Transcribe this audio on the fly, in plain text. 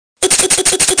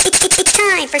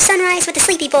Time for Sunrise with the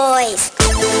Sleepy Boys.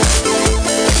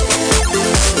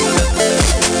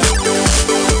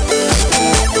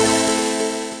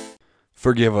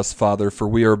 Forgive us, Father, for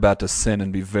we are about to sin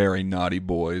and be very naughty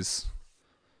boys.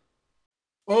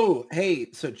 Oh,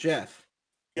 hey, so Jeff,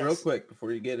 real Yes. quick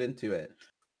before you get into it,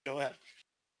 Go ahead.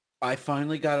 I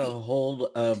finally got a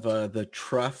hold of the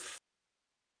truff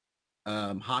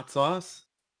hot sauce.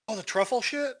 Oh, the truffle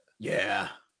shit? Yeah,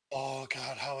 Oh,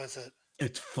 God, how is it?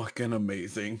 it's fucking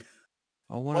amazing.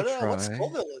 I want to What try.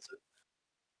 Scoville is it?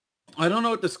 I don't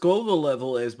know what the Scoville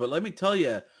level is, but let me tell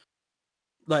you,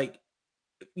 like,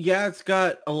 yeah, it's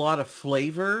got a lot of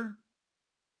flavor,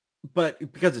 but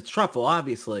because it's truffle,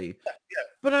 obviously. Yeah.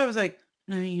 But I was like,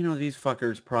 these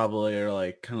fuckers probably are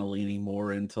like kind of leaning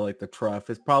more into like the truff.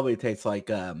 It probably tastes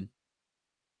like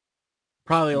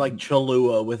probably like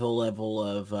Cholula with a level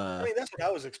of I mean, that's what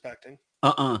I was expecting.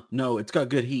 no, it's got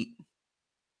good heat.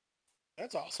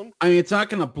 That's awesome. I mean, it's not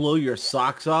gonna blow your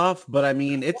socks off, but I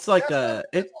mean, it's like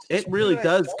it really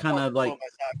does kind of like blow my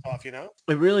socks off, you know?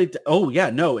 it really. Oh yeah,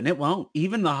 no, and it won't.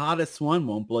 Even the hottest one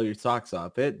won't blow your socks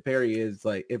off. It very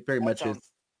That much sounds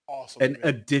is awesome. an to me.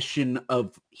 addition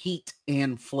of heat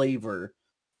and flavor.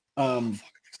 I'm fucking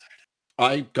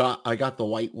excited. I got the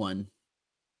white one,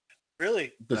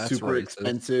 Really? the That's super racist.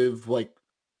 expensive like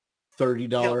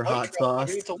 $30 Yeah, white hot truffle. sauce.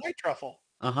 I mean, it's a white truffle.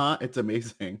 It's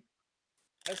amazing.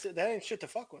 That's it. That ain't shit to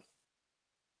fuck with.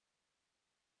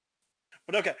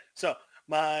 But okay, so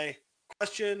my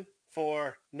question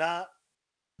for my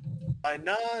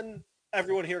non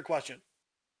everyone here question.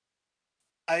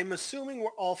 I'm assuming we're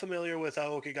all familiar with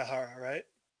Aokigahara, right?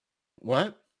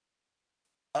 What?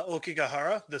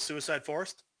 Aokigahara, the suicide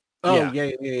forest. Oh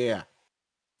Yeah. yeah.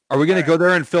 Are we going to Alright. go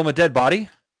there and film a dead body?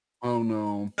 Oh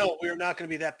no. No, we're not going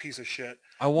to be that piece of shit.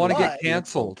 I want to Why? get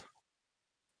canceled.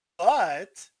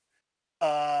 But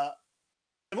the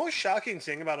most shocking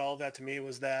thing about all of that to me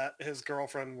was that his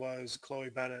girlfriend was Chloe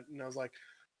Bennett, and I was like,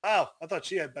 "Wow, I thought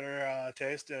she had better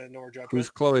taste and nor judgment." Who's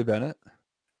Chloe Bennett?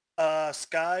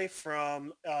 Sky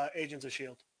from Agents of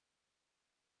Shield.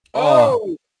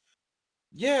 Oh.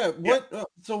 Yeah. What?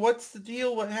 So what's the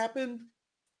deal? What happened?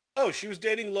 Oh, she was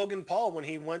dating Logan Paul when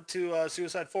he went to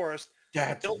Suicide Forest,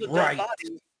 That's killed a dead right.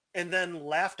 body, and then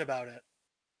laughed about it.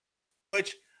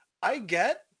 Which I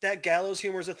get that gallows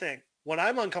humor is a thing. When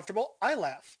I'm uncomfortable, I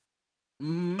laugh.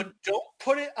 Mhm. But don't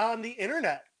put it on the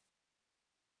internet.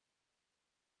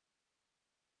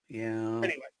 Yeah.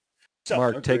 Anyway, so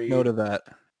Mark, take note agreed. of that.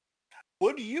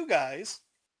 would you guys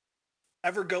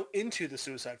ever go into the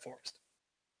Suicide Forest?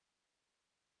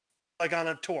 Like on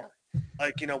a tour?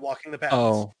 Like, walking the paths?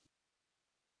 Oh.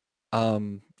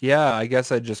 Yeah, I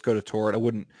guess I'd just go to tour it. I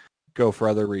wouldn't go for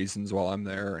other reasons while I'm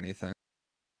there or anything.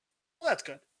 Well, that's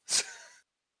good.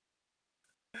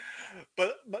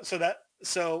 but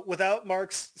so without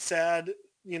Mark's sad,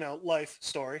 life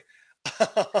story.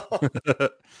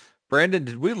 Brandon,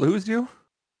 did we lose you?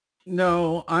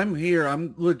 No, I'm here.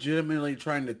 I'm legitimately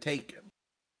trying to take it.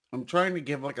 I'm trying to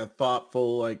give like a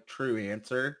thoughtful, like true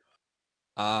answer.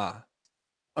 Ah.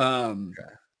 Okay.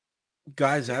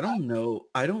 Guys, I don't know.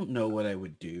 I don't know what I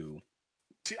would do.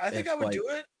 See, I think If, I would like- do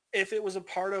it if it was a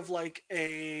part of like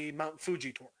a Mount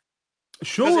Fuji tour.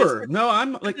 Sure. it's- No,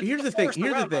 I'm like, It's here's the thing. forest Here's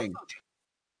the around Mount thing. Fuji.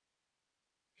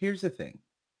 Here's the thing.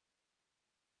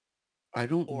 I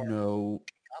don't Or- know,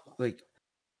 like,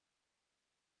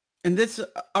 and this,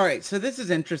 all right, so this is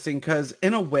interesting because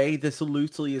in a way, this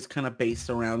loosely is kind of based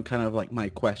around kind of like my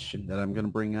question that I'm going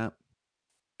to bring up.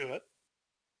 Do it.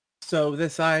 So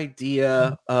this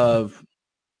idea of,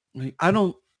 like, I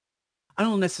don't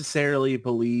necessarily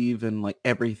believe in like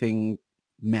everything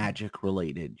magic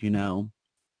related,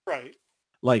 Right.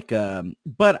 like,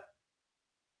 but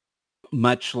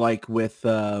much like with,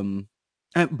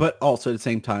 but also at the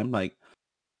same time, like,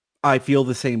 I feel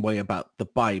the same way about the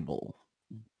Bible,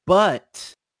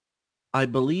 but I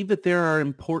believe that there are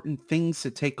important things to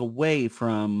take away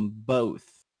from both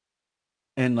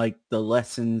and like the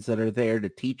lessons that are there to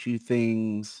teach you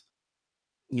things.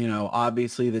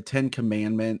 Obviously the 10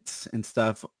 Commandments and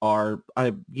stuff are,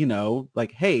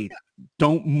 like, hey,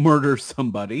 don't murder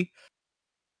somebody.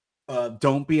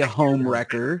 Don't be a home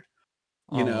wrecker,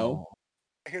 Oh.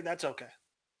 I hear that's okay.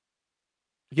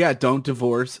 Yeah, don't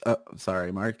divorce.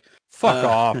 Sorry, Mark. Fuck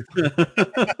off.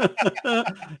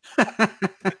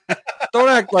 Don't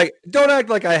act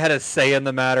like I had a say in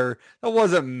the matter. That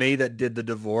wasn't me that did the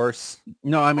divorce.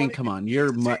 No, I mean, come on.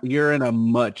 You're in a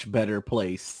much better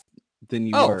place than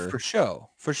you Oh, were. for sure.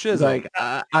 For shizzle. Like,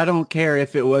 I don't care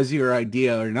if it was your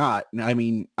idea or not. I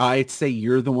mean, I'd say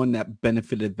you're the one that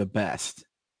benefited the best.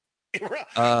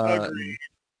 Agreed.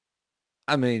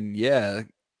 I mean, yeah.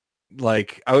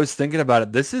 like I was thinking about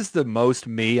it. This is the most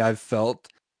me I've felt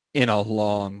in a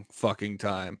long fucking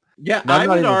time. Yeah, And I'm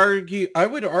not even- I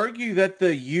would argue that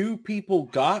the you people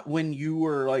got when you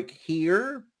were like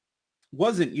here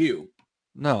wasn't you.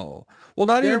 No. Well,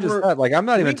 not There even just were that. Like I'm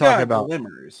not we even talking got about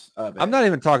glimmers of it. I'm not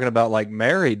even talking about like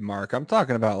married Mark. I'm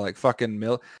talking about like fucking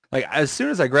like as soon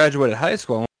as I graduated high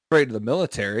school, I went straight to the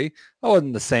military. I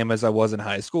wasn't the same as I was in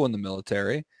high school in the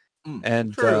military.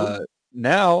 And True.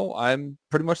 now I'm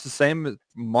pretty much the same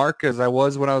Mark as I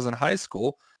was when I was in high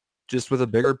school, just with a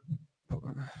bigger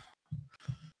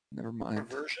never mind.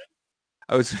 Perversion?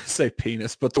 I was going to say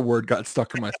penis, but the word got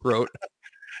stuck in my throat.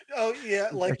 Oh yeah,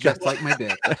 like Just like my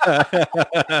dick.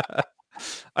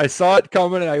 I saw it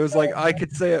coming and I was like, I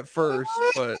could say it first,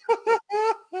 but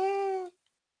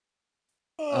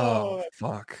oh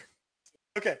fuck.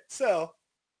 Okay, so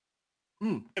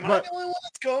am I But the only one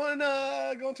that's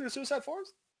going through Suicide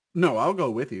Forest? no, I'll go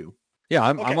with you. Yeah,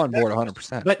 I'm Okay, on board that's-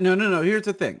 100%. But no. Here's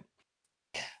the thing.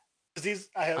 'Cause these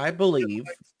I have I believe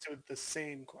to the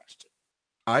same question.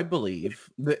 and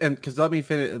because let me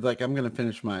finish. Like I'm gonna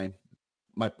finish my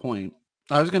point.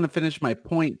 I was gonna finish my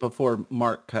point before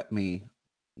Mark cut me.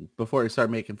 Before he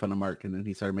started making fun of Mark, and then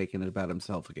he started making it about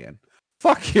himself again.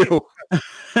 Fuck you.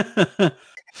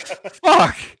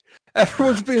 Fuck.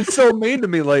 Everyone's being so mean to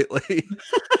me lately.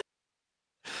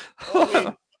 Well, I mean,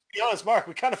 to be honest, Mark,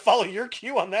 we kind of follow your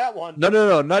cue on that one.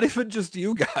 No. Not even just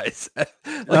you guys. Like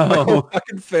my Oh. whole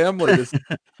fucking family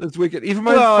this weekend. Even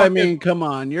my Well, I fucking- mean, come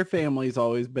on, your family's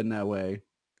always been that way.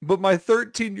 But my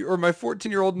 13 or my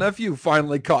 14-year-old nephew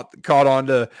finally caught on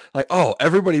to like, oh,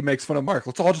 everybody makes fun of Mark.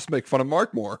 Let's all just make fun of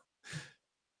Mark more.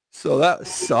 So that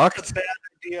That's sucked. a bad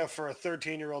idea for a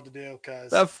 13-year-old to do because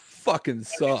That fucking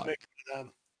sucked.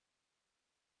 them.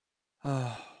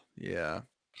 Oh, yeah.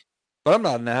 But I'm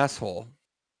not an asshole.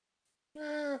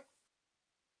 Eh,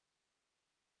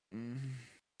 Mm,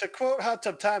 to quote Hot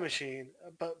Tub Time Machine,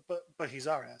 but he's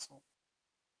our asshole.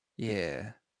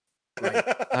 yeah.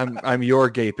 I'm your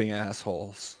gaping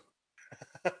assholes.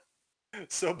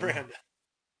 So Brandon.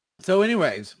 So,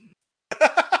 anyways,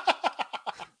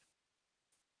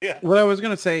 Yeah. what I was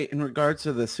gonna say in regards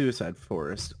to the Suicide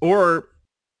Forest, or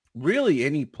really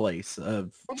any place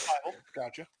of From Bible.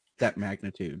 Gotcha. that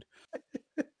magnitude,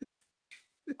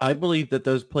 I believe that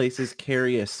those places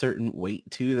carry a certain weight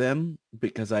to them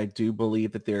because I do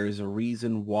believe that there is a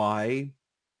reason why,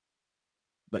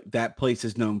 like, that place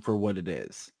is known for what it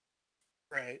is.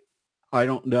 Right. I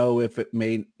don't know if it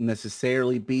may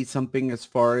necessarily be something as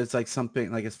far as like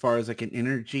an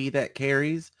energy that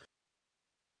carries.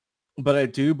 But I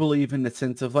do believe in the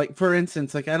sense of like, for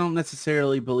instance, like I don't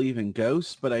necessarily believe in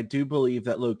ghosts, but I do believe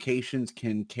that locations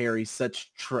can carry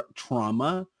such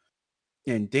trauma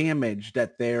and damage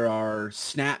that there are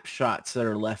snapshots that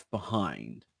are left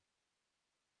behind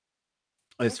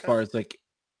as Okay. far as like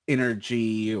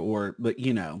energy or, but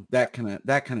you know, that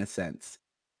kind of sense.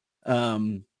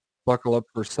 Buckle up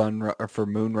for for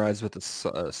moonrise with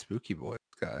the spooky boys,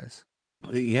 guys.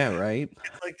 Yeah, right.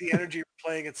 It's like the energy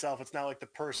replaying itself. It's not like the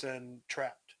person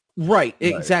trapped. Right, Right.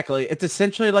 exactly. It's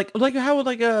essentially like how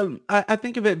like I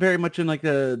think of it very much in like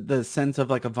the sense of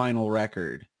like a vinyl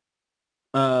record.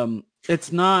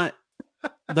 It's not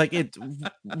like it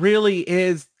really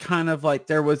is kind of like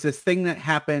there was this thing that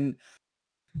happened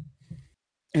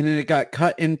and then it got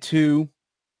cut into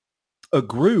a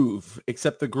groove,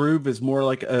 except the groove is more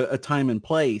like a time and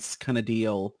place kind of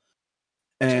deal.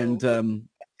 And So, I think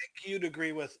you'd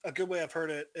agree with a good way I've heard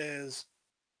it is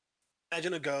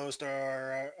imagine a ghost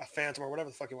or a phantom or whatever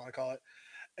the fuck you want to call it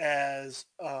as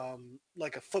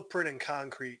like a footprint in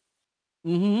concrete.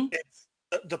 mhm, It's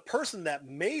the person that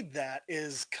made that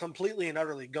is completely and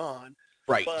utterly gone,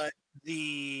 right. but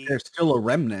the There's still a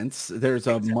remnants. There's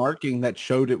a Exactly. marking that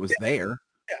showed it was there.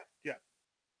 yeah.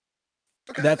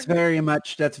 Okay, That's very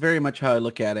much how I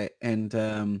look at it. And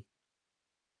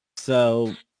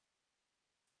so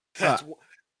that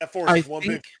force I is one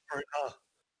big think footprint, huh?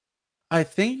 I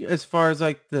think as far as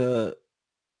like and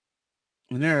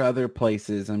there are other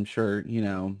places I'm sure, you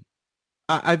know,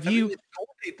 I view, The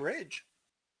Golden Gate Bridge.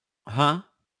 huh?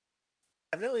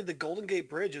 Evidently, the Golden Gate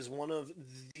Bridge is one of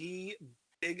the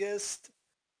biggest.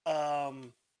 It's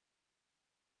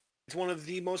one of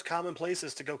the most common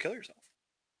places to go kill yourself.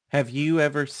 Have you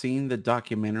ever seen the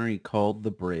documentary called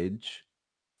The Bridge?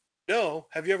 No,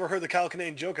 have you ever heard the Kyle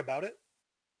Kinane joke about it?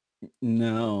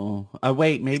 No.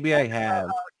 Wait, maybe I have.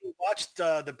 You watched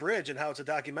The Bridge and how it's a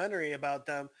documentary about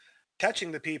them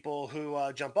catching the people who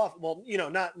jump off. Well, you know,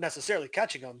 not necessarily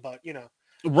catching them, but you know.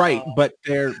 Right, but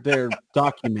they're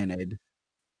documented.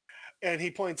 And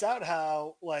he points out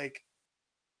how like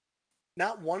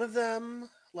not one of them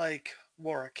like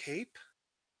wore a cape.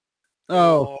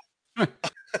 Oh, Or-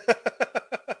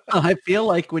 I feel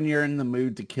like when you're in the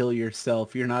mood to kill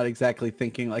yourself, you're not exactly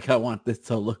thinking like, I want this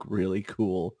to look really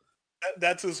cool.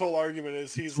 That's his whole argument is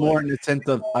It's he's more like, in the sense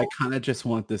of, I kind of just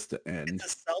want this to end. it's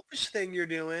a selfish thing you're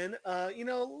doing.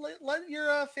 Let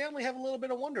your family have a little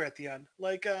bit of wonder at the end.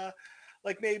 Like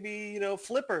maybe,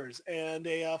 flippers and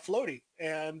a floaty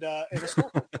and a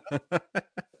snorkel.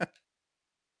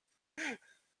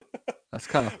 That's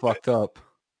kind of fucked up.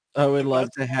 I would If love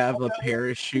that's to have a that way,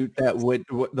 parachute that would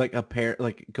like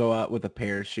like go out with a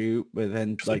parachute, but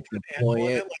then just like put an deploy animal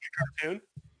in it. it like a cartoon.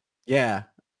 Yeah,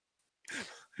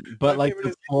 My but like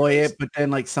favorite is deploy it, but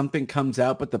then like something comes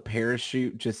out, but the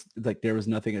parachute just like there was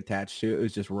nothing attached to it. It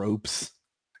was just ropes.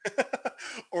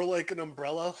 or like an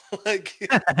umbrella, like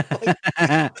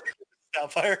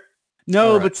Doubtfire. No,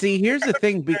 Alright. but see, here's the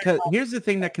thing, because here's the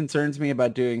thing that concerns me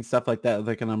about doing stuff like that,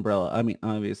 like an umbrella. I mean,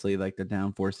 obviously, like the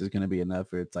downforce is going to be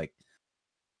enough. It's like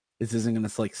this isn't going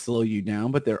to like slow you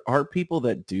down, but there are people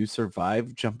that do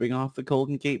survive jumping off the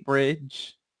Golden Gate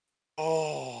Bridge.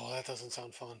 Oh, that doesn't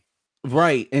sound fun.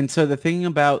 Right. And so the thing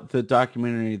about the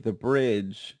documentary The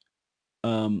Bridge,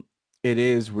 it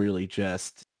is really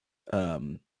just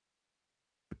it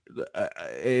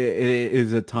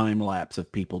is a time lapse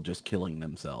of people just killing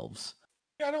themselves.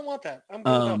 Yeah, I don't want that. I'm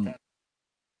good without that.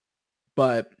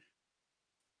 But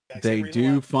Exact they same reason why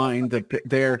do I'm find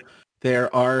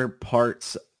there are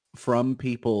parts from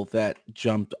people that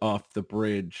jumped off the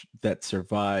bridge that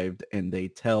survived, and they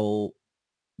tell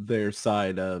their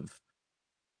side of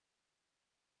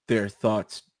their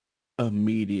thoughts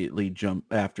immediately jump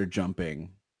after jumping.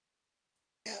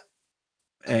 Yeah,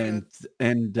 and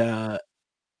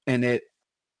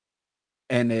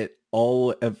and it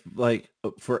all of like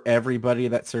for everybody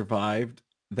that survived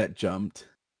that jumped,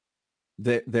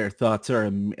 their thoughts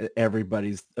are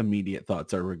everybody's immediate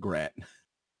thoughts are regret.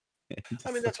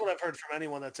 I mean, that's what I've heard from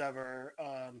anyone that's ever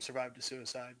survived a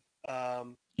suicide.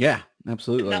 Yeah, Not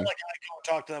absolutely. like I go and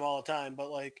talk to them all the time, but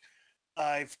like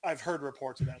I've heard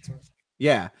reports of that sort of thing.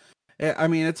 Yeah, I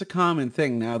mean it's a common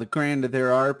thing now. Granted,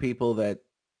 there are people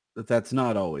that's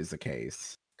not always the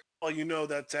case. Well,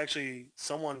 that's actually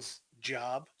someone's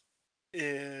job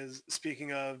is,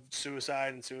 speaking of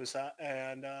suicide and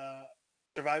surviving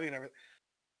and everything.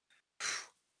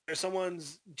 There's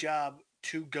someone's job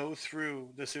to go through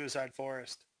the suicide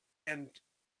forest and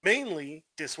mainly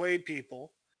dissuade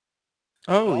people.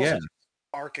 Oh but also yeah. just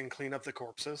bark and clean up the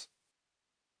corpses.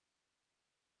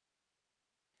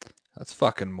 That's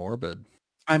fucking morbid.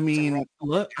 I mean, rough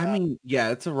look, I job. mean, yeah,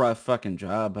 it's a rough fucking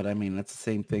job, but I mean, that's the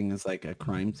same thing as like a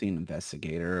crime scene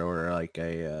investigator or like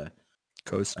a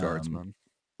Coast Guardsman.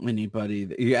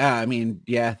 anybody. Yeah, I mean,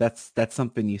 yeah, that's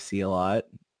something you see a lot,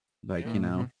 like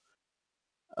Yeah.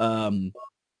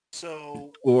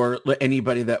 So or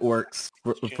anybody that works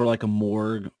for like a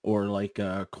morgue or like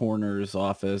a coroner's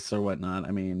office or whatnot.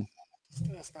 I mean,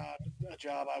 that's not a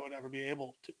job I would ever be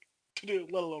able to do,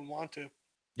 let alone want to.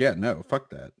 yeah, no, fuck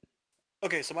that.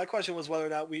 Okay, so my question was whether or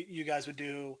not you guys would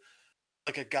do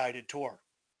like a guided tour.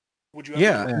 Would you ever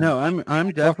Yeah, do no,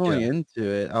 I'm definitely yeah. into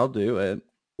it. I'll do it.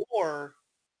 or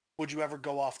would you ever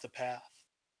go off the path?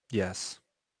 Yes.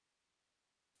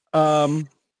 That's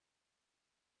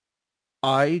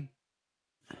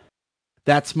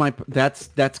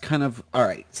kind of all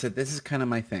right. So this is kind of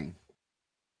my thing.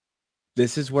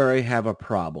 This is where I have a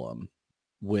problem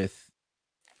with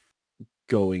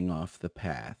going off the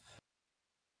path.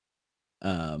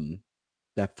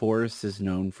 That forest is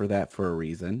known for that for a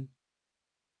reason.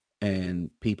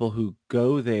 And people who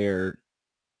go there,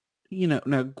 now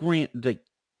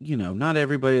not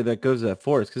everybody that goes to that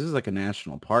forest, because this is like a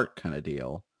national park kind of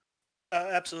deal.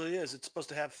 Absolutely is. It's supposed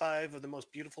to have 5 of the most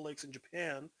beautiful lakes in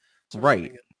Japan.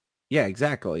 Right. Yeah,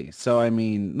 exactly. So, I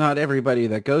mean, not everybody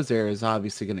that goes there is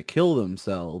obviously going to kill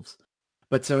themselves.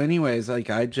 But so anyways, like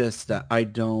I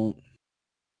don't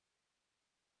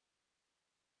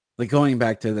like going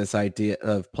back to this idea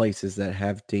of places that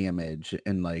have damage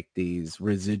and like these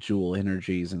residual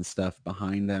energies and stuff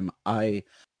behind them. I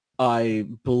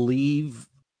believe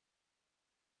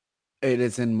it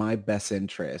is in my best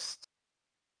interest.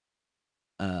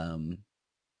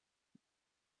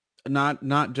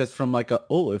 Not just from like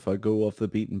if I go off the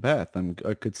beaten path,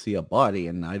 I could see a body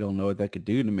and I don't know what that could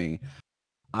do to me.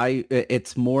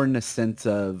 It's more in the sense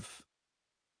of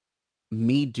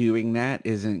me doing that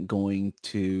it's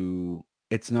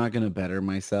not going to better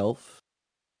myself.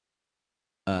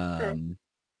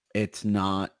 It's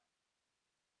not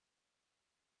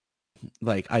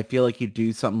like, I feel like you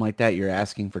do something like that, you're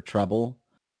asking for trouble.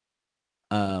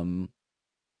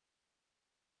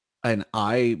 And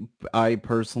I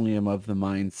personally am of the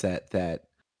mindset that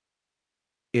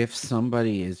if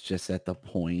somebody is just at the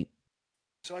point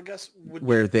So I guess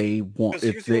where they want,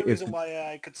 because here's the only reason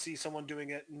why I could see someone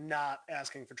doing it not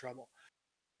asking for trouble.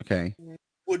 Okay.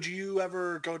 Would you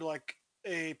ever go to like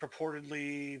a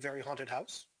purportedly very haunted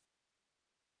house?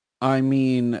 I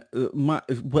mean,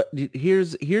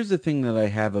 here's the thing that I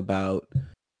have about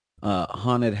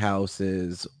haunted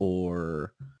houses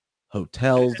or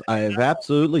hotels. I have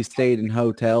absolutely stayed in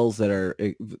hotels that are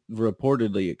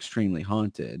reportedly extremely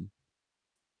haunted.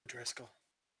 Driscoll.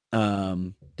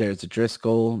 There's a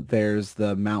Driscoll. There's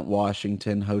the Mount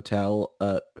Washington Hotel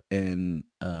up in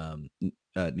New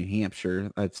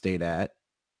Hampshire I'd stayed at.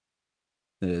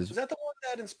 Is that the one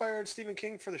that inspired Stephen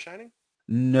King for The Shining?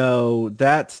 No,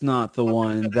 that's not the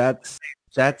one. That's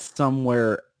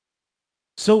somewhere.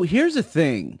 So here's the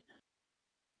thing.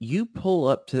 You pull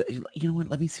up to, you know what?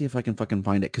 Let me see if I can fucking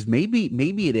find it. Because maybe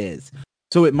it is.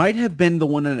 So it might have been the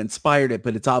one that inspired it,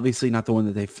 but it's obviously not the one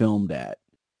that they filmed at.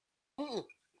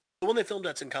 The one they filmed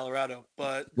at's in Colorado,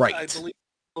 but right. I believe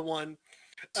the one.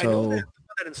 So, I know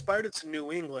that inspired it's in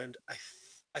New England.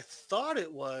 I thought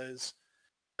it was.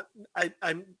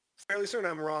 I'm fairly certain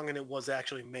I'm wrong, and it was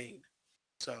actually Maine.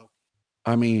 So.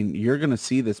 I mean, you're gonna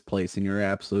see this place, and you're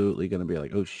absolutely gonna be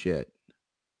like, "Oh shit."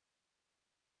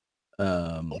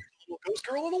 Ghost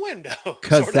girl in the window.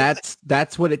 Because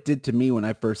that's what it did to me when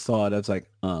I first saw it. I was like,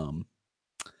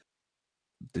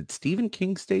 did Stephen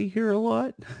King stay here a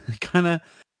lot? Kind of.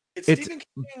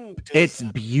 It's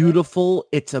beautiful.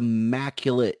 It's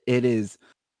immaculate. It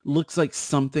looks like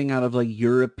something out of like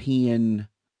European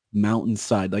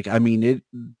mountainside. Like, I mean, it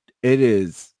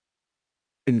is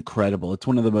incredible. It's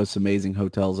one of the most amazing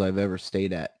hotels I've ever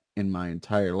stayed at in my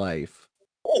entire life.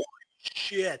 Holy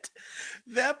shit.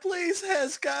 That place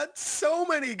has got so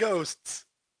many ghosts.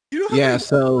 You know how many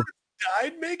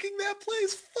died making that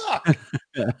place? Fuck.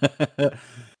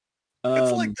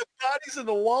 It's like the bodies in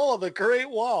the wall of the Great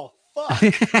Wall. Fuck.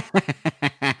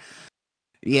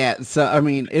 Yeah, so I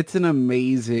mean, it's an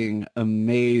amazing,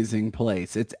 amazing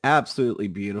place. It's absolutely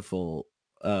beautiful,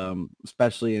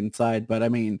 especially inside. But I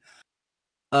mean,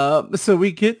 so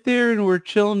we get there and we're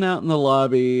chilling out in the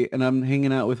lobby, and I'm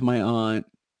hanging out with my aunt,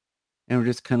 and we're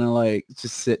just kind of like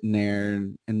just sitting there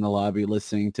in the lobby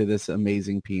listening to this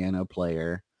amazing piano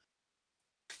player.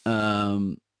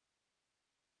 And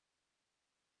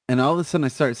all of a sudden I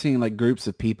start seeing like groups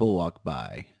of people walk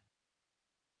by.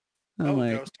 I'm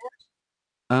like,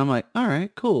 all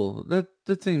right, cool. That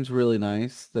seems really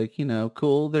nice. Like, you know,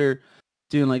 cool. They're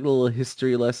doing like little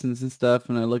history lessons and stuff.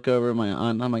 And I look over at my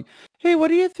aunt and I'm like, hey, what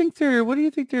do you think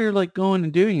they're like going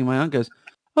and doing? And my aunt goes,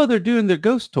 oh, they're doing their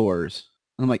ghost tours.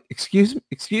 And I'm like, excuse me?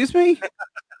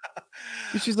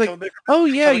 And she's like, oh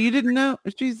yeah, you didn't know.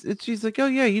 She's like, oh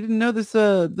yeah, you didn't know this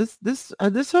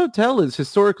this hotel is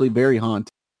historically very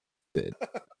haunted.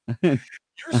 You're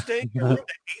staying in a room that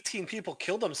 18 people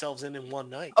killed themselves in one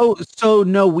night. Oh, so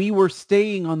no, we were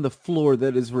staying on the floor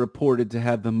that is reported to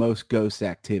have the most ghost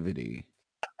activity.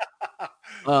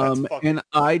 And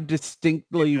I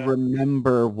distinctly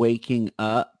remember waking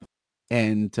up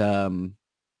and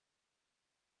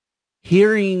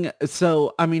hearing.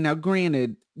 So I mean, now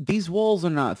granted, these walls are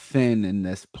not thin in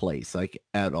this place, like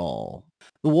at all.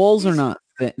 The walls are not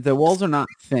thin. The walls are not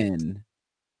thin,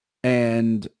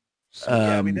 and so,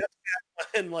 yeah, I mean that's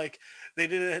when like they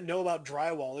didn't know about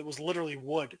drywall. It was literally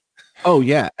wood. Oh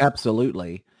yeah,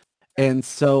 absolutely. And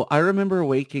so I remember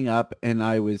waking up and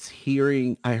I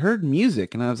heard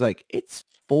music and I was like, it's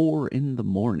 4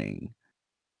 a.m.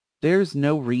 There's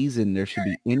no reason there should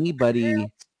be anybody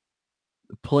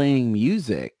playing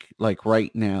music like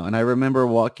right now. And I remember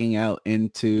walking out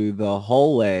into the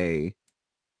hallway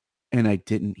and I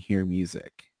didn't hear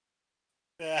music.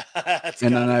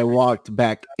 And then I walked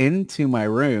back into my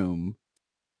room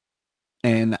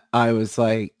and I was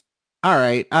like, all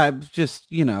right, I'm just,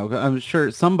 you know, I'm sure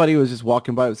somebody was just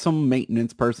walking by, some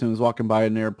maintenance person was walking by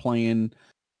and they were playing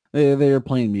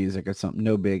music or something,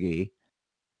 no biggie.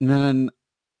 And then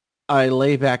I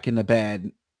lay back in the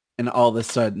bed and all of a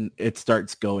sudden it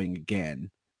starts going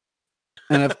again.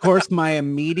 And of course my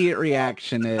immediate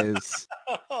reaction is,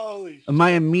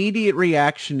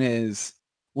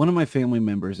 one of my family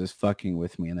members is fucking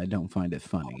with me and I don't find it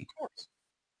funny. Of course.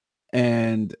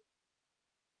 And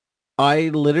I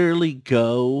literally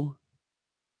go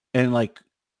and like,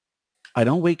 I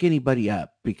don't wake anybody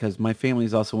up because my family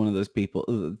is also one of those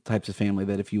types of family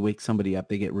that if you wake somebody up,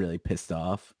 they get really pissed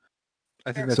off.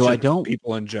 I think that's so. I don't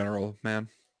people in general, man.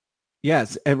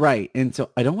 Yes, right. And so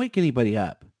I don't wake anybody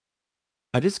up.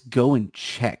 I just go and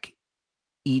check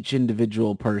each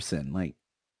individual person. Like,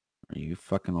 are you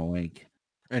fucking awake?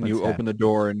 And What's you open the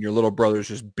door and your little brother's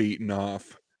just beaten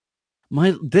off.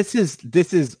 This is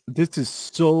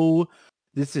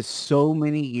so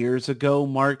many years ago,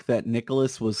 Mark, that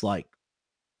Nicholas was like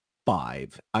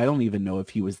 5. I don't even know if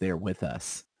he was there with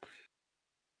us.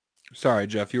 Sorry,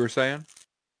 Jeff, you were saying?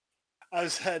 I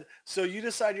said, so you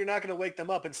decide you're not going to wake them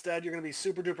up. Instead, you're going to be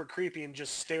super duper creepy and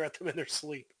just stare at them in their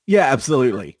sleep. Yeah,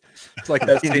 absolutely. It's like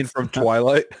that scene from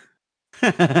Twilight.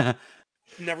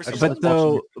 Never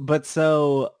seen But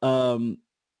so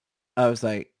I was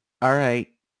like, all right,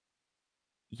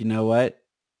 you know what?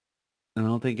 I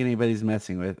don't think anybody's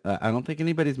messing with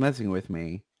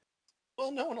me.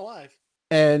 Well, no one alive.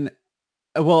 And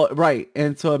well, right.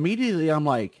 And so immediately I'm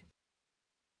like,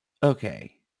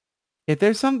 okay, if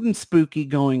there's something spooky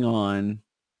going on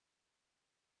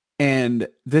and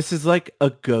this is like a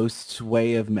ghost's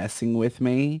way of messing with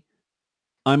me,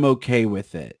 I'm okay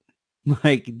with it.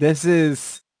 Like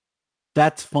that's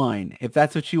fine. If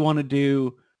that's what you want to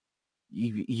do,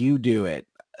 you do it.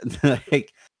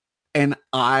 Like, and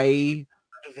I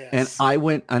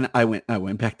went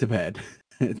back to bed.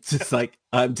 It's just like,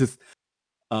 I'm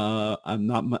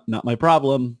not my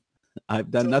problem. I've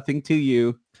done nothing to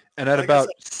you. And at about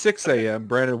 6 a.m.,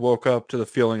 Brandon woke up to the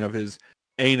feeling of his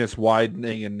anus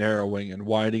widening and narrowing and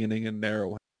widening and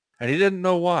narrowing. And he didn't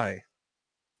know why.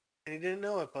 And he didn't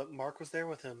know it, but Mark was there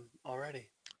with him already.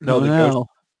 No,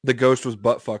 the ghost was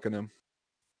butt fucking him.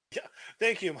 Yeah,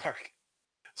 thank you, Mark.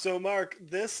 So, Mark,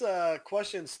 this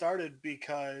question started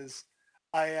because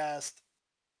I asked,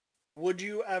 would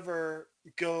you ever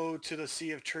go to the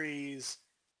Sea of Trees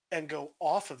and go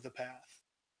off of the path?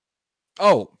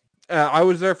 Oh, I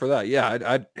was there for that. Yeah,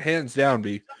 I'd hands down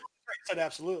be. I said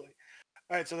absolutely.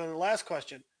 All right, so then the last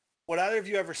question. Would either of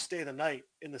you ever stay the night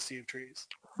in the Sea of Trees?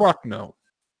 Fuck no.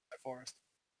 Forest.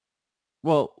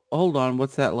 Well, hold on.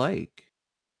 What's that like?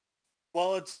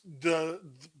 Well, it's the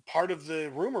part of the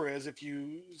rumor is if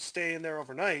you stay in there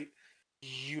overnight,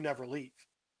 you never leave.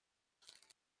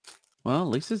 Well, at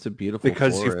least it's a beautiful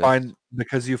because forest.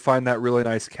 you find that really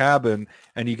nice cabin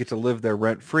and you get to live there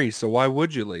rent free. So why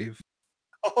would you leave?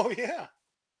 Oh yeah,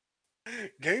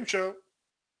 game show.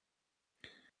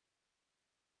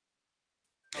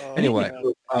 Anyway,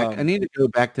 I need to go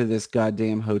back to this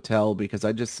goddamn hotel because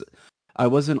I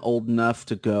wasn't old enough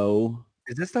to go.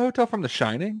 Is this the hotel from The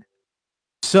Shining?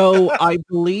 So I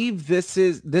believe this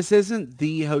isn't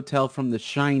the hotel from The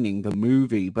Shining, the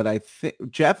movie, but I think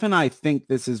Jeff and I think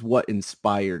this is what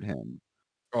inspired him.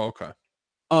 Oh, okay.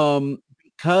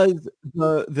 Because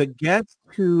the guest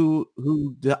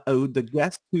the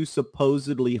guest who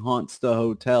supposedly haunts the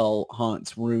hotel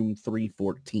haunts room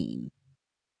 314.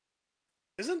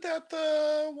 Isn't that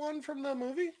the one from the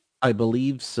movie? I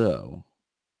believe so.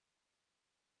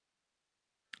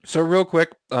 So real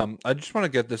quick, I just want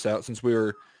to get this out since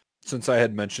I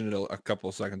had mentioned it a couple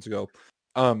of seconds ago.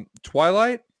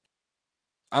 Twilight.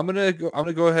 I'm gonna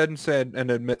go ahead and say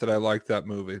and admit that I liked that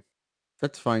movie.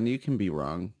 That's fine. You can be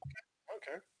wrong.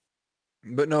 Okay.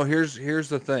 But no, here's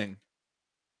the thing.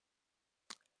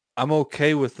 I'm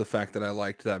okay with the fact that I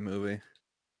liked that movie.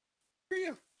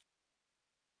 Yeah.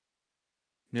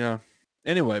 Yeah.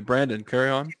 Anyway, Brandon, carry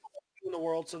on. In the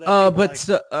world, so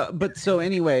that but so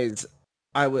anyways,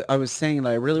 I was saying that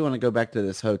I really want to go back to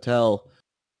this hotel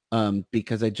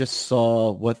because I just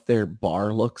saw what their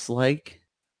bar looks like.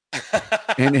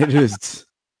 And it is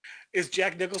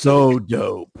Jack Nicholson so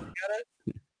dope.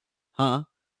 Huh?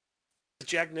 Is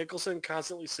Jack Nicholson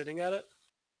constantly sitting at it?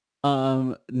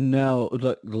 No,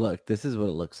 look, this is what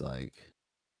it looks like.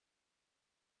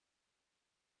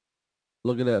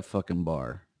 Look at that fucking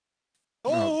bar.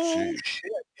 Oh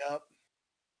shit, yep.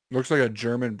 Looks like a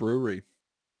German brewery.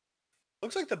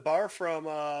 Looks like the bar from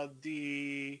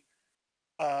the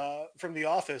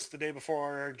Office the day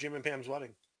before Jim and Pam's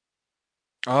wedding.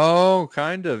 Oh,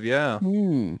 kind of, yeah.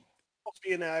 Hmm. Supposed to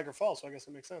be in Niagara Falls, so I guess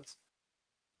it makes sense.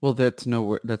 Well, that's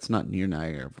not near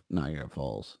Niagara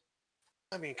Falls.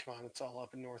 I mean, come on, it's all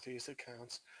up in Northeast. It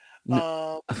counts.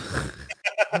 No. I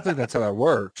don't think that's how that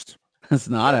works. That's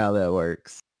not how that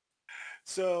works.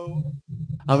 So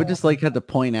I would just have to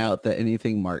point out that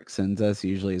anything Mark sends us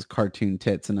usually is cartoon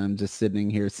tits, and I'm just sitting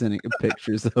here sending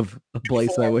pictures of a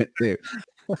place I went to.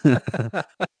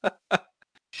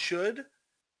 Should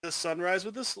the sunrise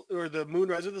with the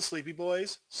moonrise with the Sleepy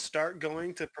Boys start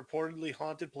going to purportedly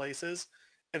haunted places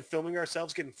and filming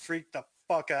ourselves getting freaked the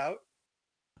fuck out?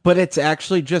 But it's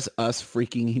actually just us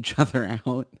freaking each other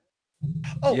out.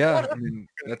 Oh yeah, I mean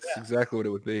that's exactly what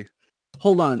it would be.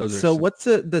 Hold on. So what's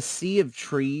the Sea of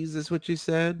Trees is what you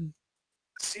said?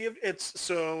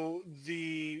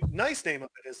 The nice name of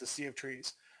it is the Sea of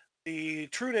Trees. The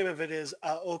true name of it is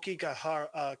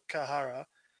Aokigahara,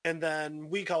 and then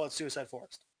we call it Suicide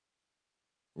Forest.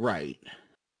 Right.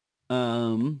 As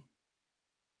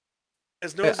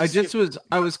known as I the sea just of-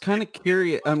 I was kind of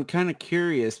curious. I'm kind of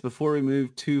curious before we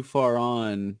move too far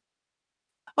on.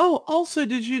 Oh, also,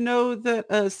 did you know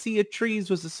that Sea of Trees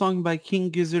was a song by King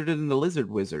Gizzard and the Lizard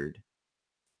Wizard?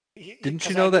 Didn't 'cause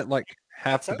you I know know that like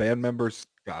half that's the it. band members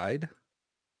died?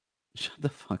 Shut the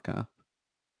fuck up.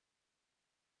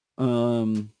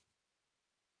 Um,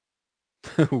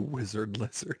 Wizard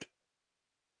lizard.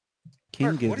 King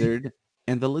Mark, what do you- Gizzard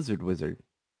and the Lizard Wizard.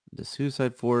 The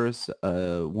Suicide Forest,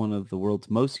 one of the world's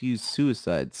most used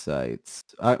suicide sites.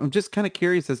 I'm just kind of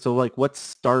curious as to like what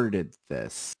started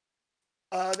this.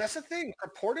 That's the thing.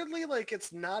 Purportedly, like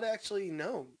it's not actually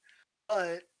known,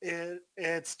 but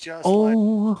it's just like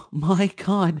Oh my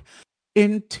God.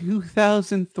 In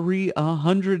 2003,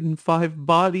 105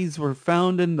 bodies were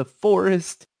found in the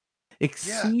forest,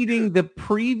 exceeding the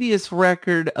previous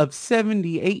record of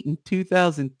 78 in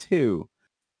 2002.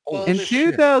 well, In this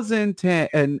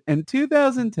 2010, in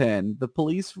 2010, the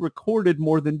police recorded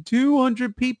more than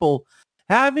 200 people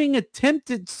having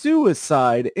attempted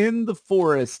suicide in the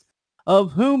forest,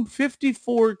 of whom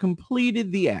 54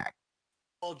 completed the act.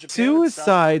 well, Japan itself.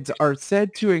 Suicides are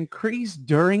said to increase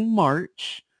during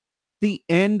March, the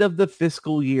end of the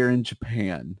fiscal year in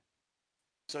Japan.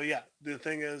 So yeah, the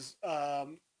thing is,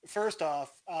 first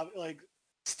off, like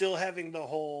still having the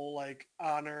whole like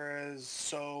honor is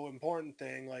so important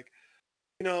thing. Like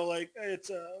like it's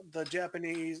the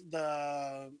Japanese,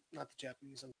 the not the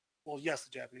Japanese. Well, yes, the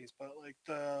Japanese, but like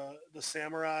the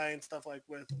samurai and stuff like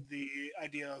with the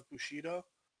idea of Bushido.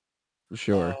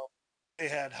 Sure. They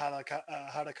had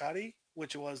harakiri,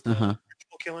 which was the Uh-huh.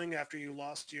 ritual killing after you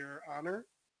lost your honor.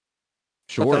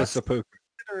 Sure. That's seppuku.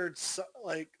 Considered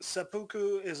like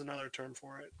seppuku is another term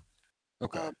for it.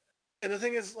 Okay. And the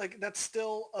thing is, like, that's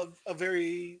still a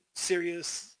very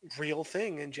serious, real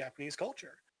thing in Japanese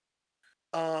culture.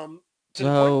 To the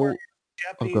point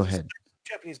where go ahead.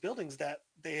 Japanese buildings that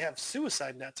they have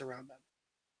suicide nets around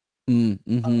them.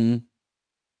 Mm-hmm.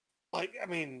 Like, I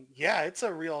mean, yeah, it's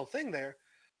a real thing there.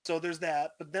 So there's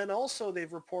that. But then also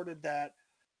they've reported that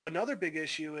another big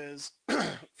issue is,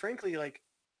 frankly, like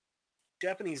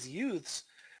Japanese youths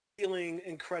feeling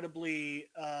incredibly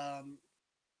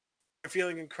they're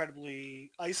feeling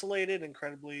incredibly isolated,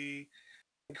 incredibly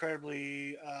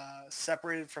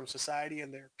separated from society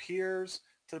and their peers,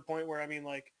 to the point where, I mean,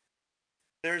 like,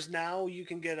 there's now you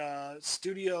can get a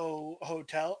studio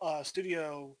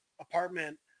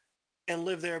apartment and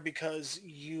live there because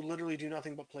you literally do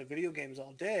nothing but play video games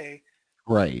all day.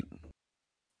 Right.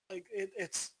 Like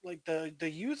it's like the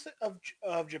youth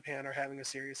of Japan are having a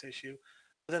serious issue,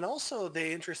 but then also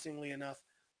they, interestingly enough,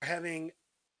 are having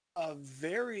a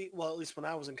very, well, at least when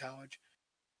I was in college,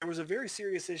 there was a very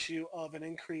serious issue of an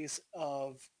increase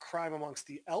of crime amongst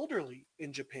the elderly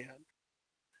in Japan,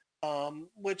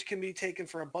 which can be taken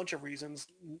for a bunch of reasons,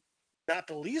 not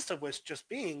the least of which just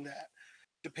being that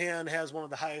Japan has one of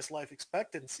the highest life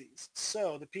expectancies.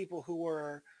 So the people who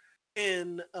were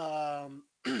in,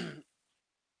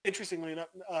 interestingly enough,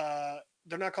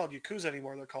 they're not called Yakuza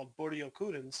anymore. They're called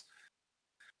Boryokuins.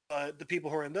 But the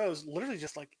people who are in those literally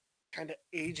just like kind of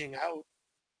aging out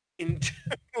into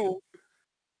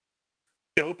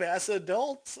dope ass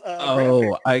adults.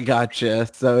 I gotcha.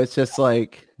 So it's just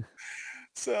like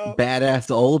So badass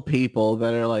old people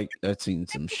that are like, I've seen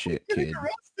some shit, getting kid.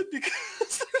 arrested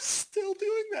because they're still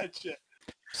doing that shit.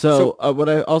 So what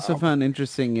I also found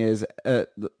interesting is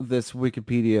this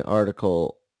Wikipedia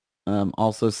article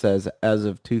also says as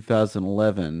of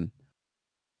 2011,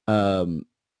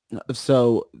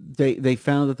 so they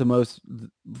found that the most,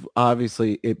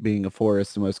 obviously it being a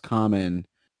forest, the most common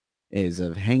is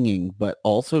of hanging, but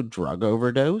also drug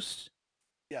overdose.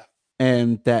 Yeah.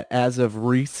 And that as of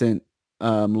recent,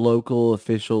 local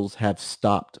officials have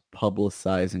stopped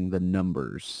publicizing the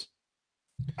numbers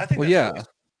I think Well, that's yeah, really-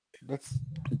 that's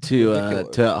to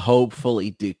ridiculous.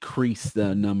 hopefully decrease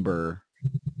the number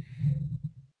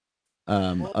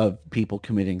of people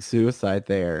committing suicide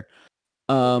there.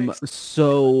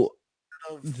 So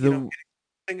thinking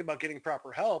about getting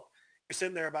proper help, you're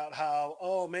sitting there about how,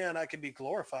 oh man, I could be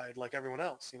glorified like everyone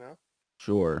else,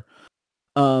 Sure.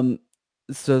 So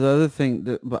the other thing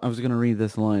that I was going to read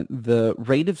this line, the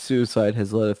rate of suicide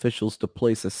has led officials to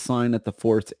place a sign at the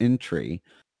fort's entry,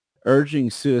 urging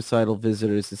suicidal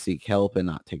visitors to seek help and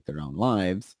not take their own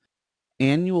lives.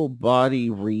 Annual body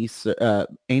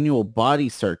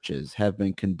searches have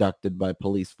been conducted by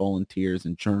police volunteers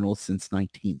and journalists since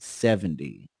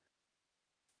 1970.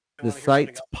 I The wanna hear something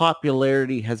site's else.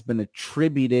 popularity has been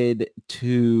attributed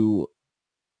to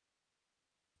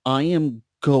I am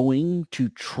going to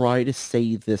try to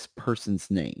say this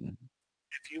person's name.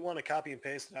 If you want to copy and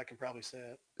paste it, I can probably say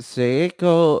it.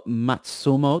 Seiko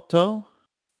Matsumoto,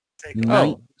 Take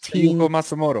Oh, 19 Yuko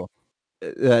Matsumoto.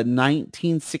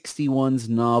 1961's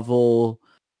novel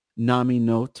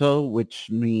Naminoto, which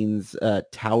means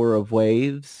Tower of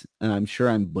Waves. And I'm sure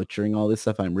I'm butchering all this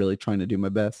stuff. I'm really trying to do my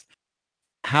best.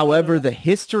 However, the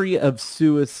history of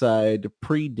suicide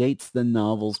predates the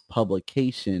novel's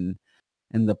publication,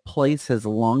 and the place has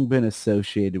long been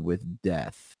associated with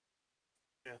death.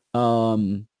 Yeah.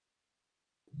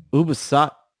 Ubasati,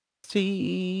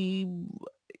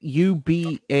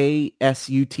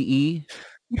 Ubasute.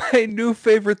 My new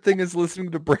favorite thing is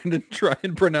listening to Brandon try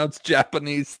and pronounce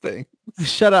Japanese things.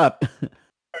 Shut up. You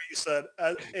said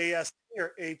AST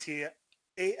or AT,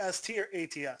 AST or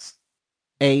ATS?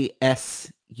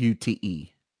 Asute.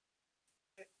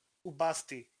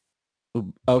 Ubasti.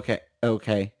 Okay.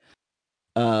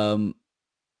 Hold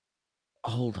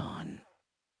on.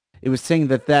 It was saying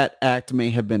that act may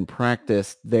have been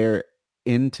practiced there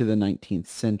into the 19th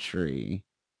century.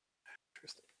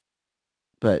 Interesting.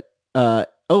 But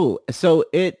so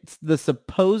it's the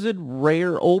supposed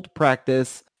rare old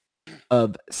practice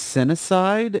of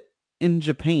sinicide in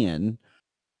Japan,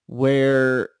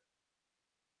 where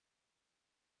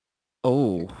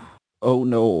oh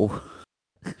no.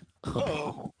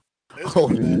 Oh, Oh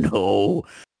no.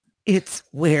 It's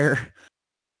where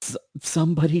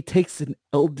somebody takes an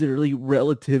elderly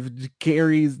relative,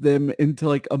 carries them into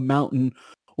like a mountain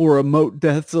or a remote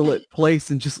desolate place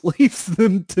and just leaves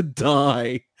them to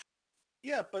die.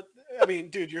 yeah, but I mean,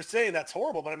 dude, you're saying that's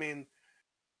horrible, but I mean,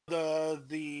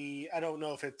 the I don't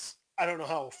know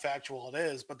how factual it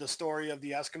is, but the story of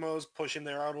the Eskimos pushing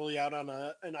their elderly out on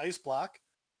an ice block.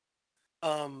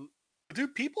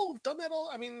 Dude, people have done that all.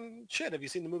 I mean, shit. Have you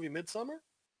seen the movie Midsummer?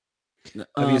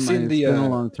 Have you seen It's the been a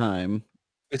long time.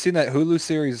 you seen that Hulu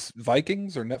series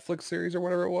Vikings or Netflix series or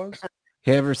whatever it was?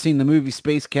 You ever seen the movie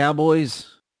Space Cowboys?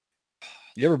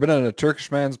 You ever been in a Turkish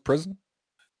man's prison?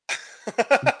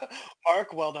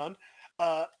 Mark, well done.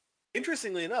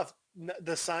 Interestingly enough,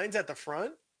 the signs at the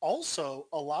front also,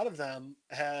 a lot of them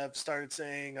have started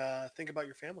saying, think about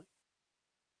your family.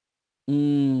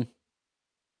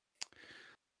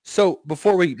 So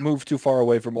before we move too far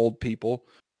away from old people,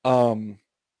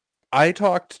 I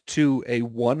talked to a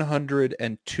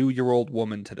 102-year-old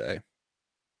woman today.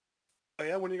 Oh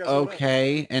yeah, when you guys going out?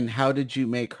 Okay, and how did you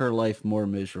make her life more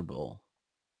miserable?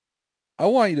 I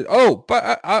want you to.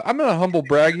 But I'm gonna humble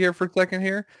brag here for a second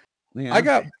here.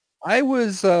 Yeah. I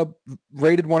was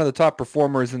rated one of the top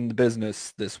performers in the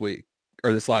business this week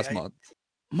or this last month.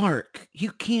 Mark,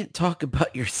 you can't talk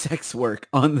about your sex work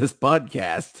on this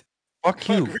podcast. Fuck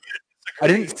you. I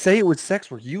didn't say it was sex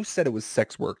work. You said it was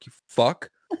sex work. You fuck.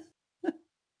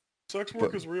 Sex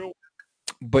work is real.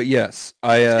 But yes,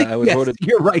 I was Yes, voted.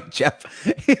 you're right, Jeff.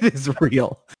 It is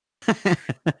real. By the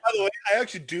way, I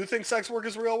actually do think sex work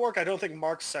is real work. I don't think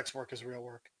Mark's sex work is real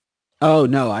work. Oh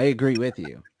no, I agree with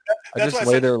you. I That's just why I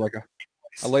lay said- there like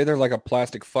I lay there like a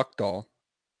plastic fuck doll.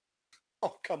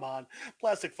 Oh, come on.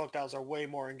 Plastic fuck dolls are way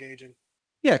more engaging.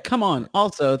 Yeah, come on.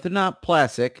 Also, they're not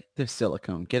plastic; they're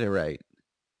silicone. Get it right.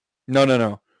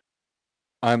 No.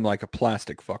 I'm like a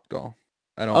plastic fuck doll.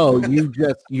 I don't. Oh,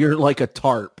 you're like a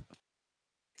tarp.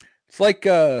 It's like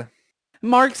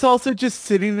Mark's also just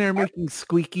sitting there making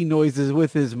squeaky noises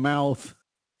with his mouth.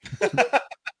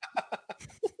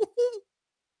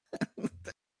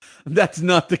 That's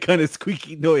not the kind of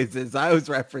squeaky noises I was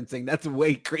referencing. That's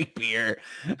way creepier.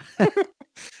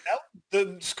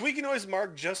 The squeaky noise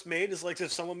Mark just made is like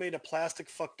if someone made a plastic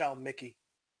fuck doll Mickey.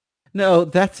 No,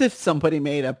 that's if somebody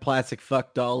made a plastic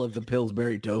fuck doll of the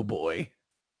Pillsbury Doughboy.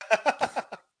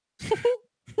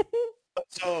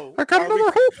 So I got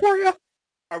another hole for you.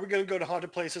 Are we going to go to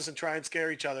haunted places and try and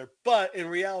scare each other? But in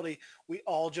reality, we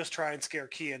all just try and scare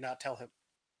Key and not tell him.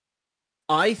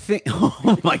 I think,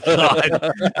 oh my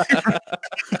God.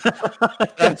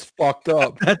 That's fucked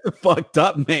up. That's fucked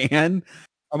up, man.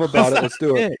 I'm about it. Let's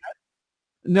do it.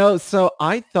 No, so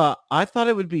I thought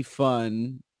it would be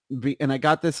fun, and I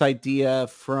got this idea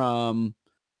from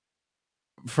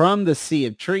the Sea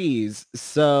of Trees.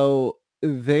 So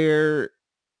there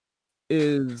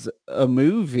is a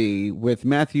movie with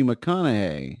Matthew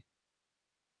McConaughey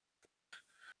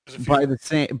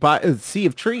by Sea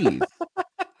of Trees.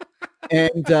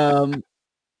 And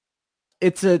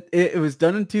it was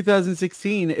done in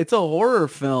 2016. It's a horror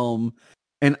film,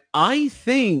 and I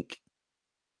think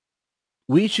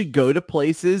we should go to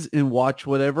places and watch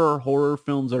whatever horror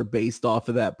films are based off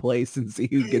of that place and see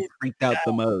who gets freaked out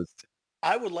the most.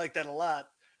 I would like that a lot.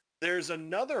 There's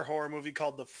another horror movie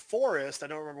called The Forest. I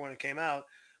don't remember when it came out,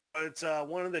 It's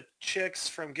one of the chicks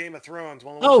from Game of Thrones.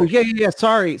 Oh, yeah.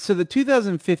 Sorry. So the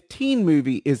 2015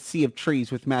 movie is Sea of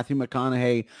Trees with Matthew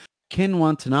McConaughey, Ken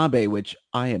Watanabe, which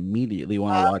I immediately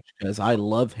want to watch because I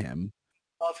love him.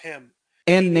 Love him.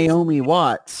 And Naomi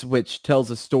Watts, which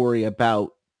tells a story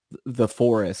about the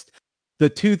forest. The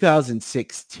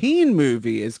 2016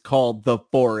 movie is called The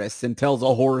Forest and tells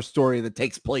a horror story that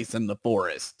takes place in the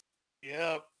forest.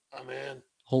 Yep, I'm in.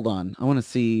 Hold on. I want to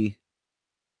see.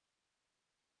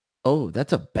 Oh,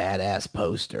 that's a badass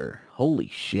poster. Holy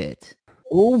shit.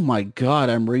 Oh my God.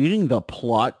 I'm reading the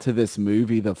plot to this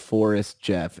movie, The Forest,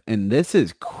 Jeff, and this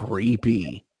is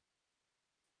creepy.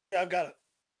 Yeah, I've got it.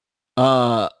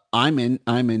 I'm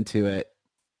into it.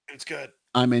 It's good.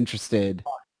 I'm interested.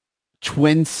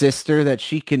 Twin sister that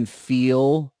she can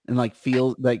feel and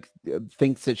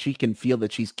thinks that she can feel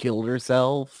that she's killed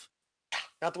herself.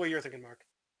 Not the way you're thinking, Mark.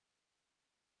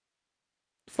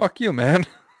 Fuck you, man.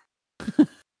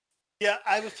 Yeah,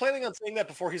 I was planning on saying that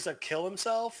before he said kill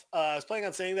himself. I was planning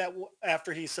on saying that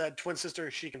after he said twin sister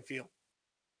she can feel.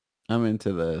 I'm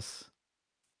into this.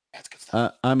 That's good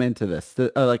stuff. I'm into this.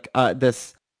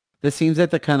 This seems like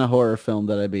the kind of horror film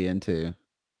that I'd be into.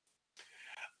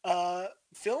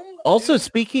 Film. Also, dude,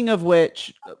 speaking of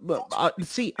which,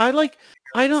 I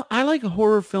like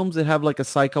horror films that have like a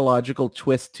psychological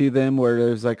twist to them, where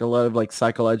there's like a lot of like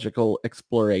psychological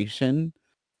exploration.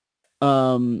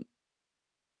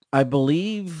 I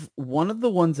believe one of the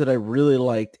ones that I really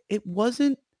liked,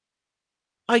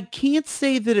 I can't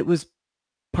say that it was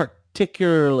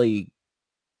particularly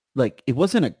like it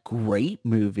wasn't a great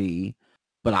movie,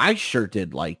 but I sure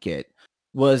did like it.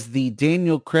 Was the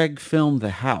Daniel Craig film The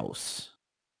House?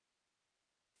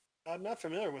 I'm not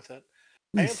familiar with it.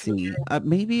 Let me see.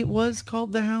 Maybe it was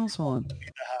called The House. Hold on. The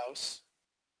House.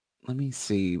 Let me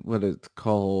see what it's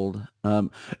called.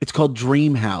 It's called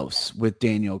Dream House with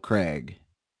Daniel Craig.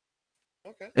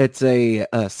 Okay. It's a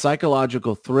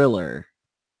psychological thriller,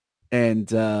 and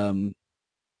the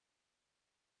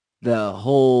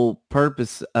whole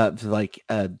purpose of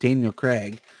Daniel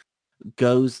Craig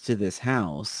goes to this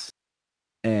house,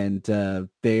 and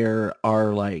there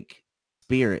are like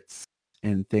spirits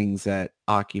and things that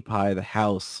occupy the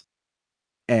house,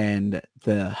 and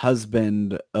the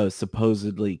husband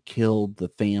supposedly killed the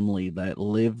family that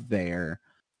lived there.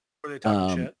 Were they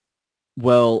talking shit?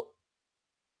 Well,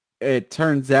 it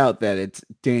turns out that it's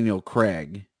Daniel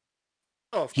Craig.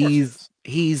 Oh, of course.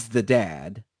 He's the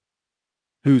dad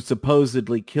who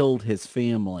supposedly killed his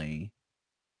family.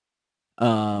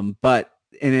 But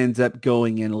it ends up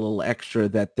going in a little extra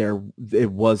that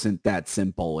it wasn't that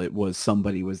simple. It was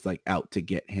somebody was like out to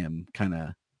get him, kind of.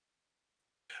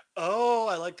 Oh,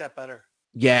 I like that better.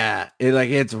 Yeah,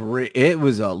 it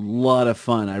was a lot of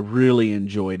fun. I really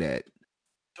enjoyed it.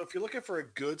 So if you're looking for a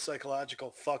good psychological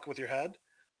fuck with your head,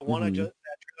 the one I just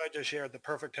shared, The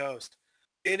Perfect Host,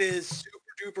 it is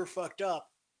super duper fucked up,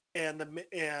 and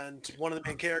one of the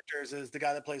main characters is the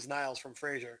guy that plays Niles from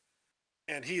Frasier,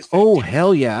 and he's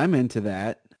hell yeah, I'm into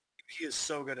that. He is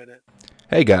so good at it.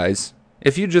 Hey guys,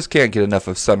 if you just can't get enough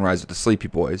of Sunrise with the Sleepy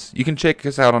Boys, you can check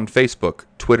us out on Facebook,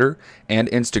 Twitter, and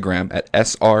Instagram at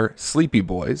SR Sleepy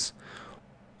Boys.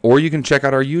 Or you can check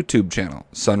out our YouTube channel,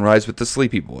 Sunrise with the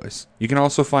Sleepy Boys. You can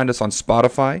also find us on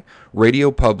Spotify,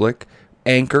 Radio Public,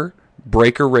 Anchor,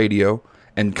 Breaker Radio,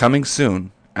 and coming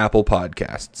soon, Apple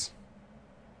Podcasts.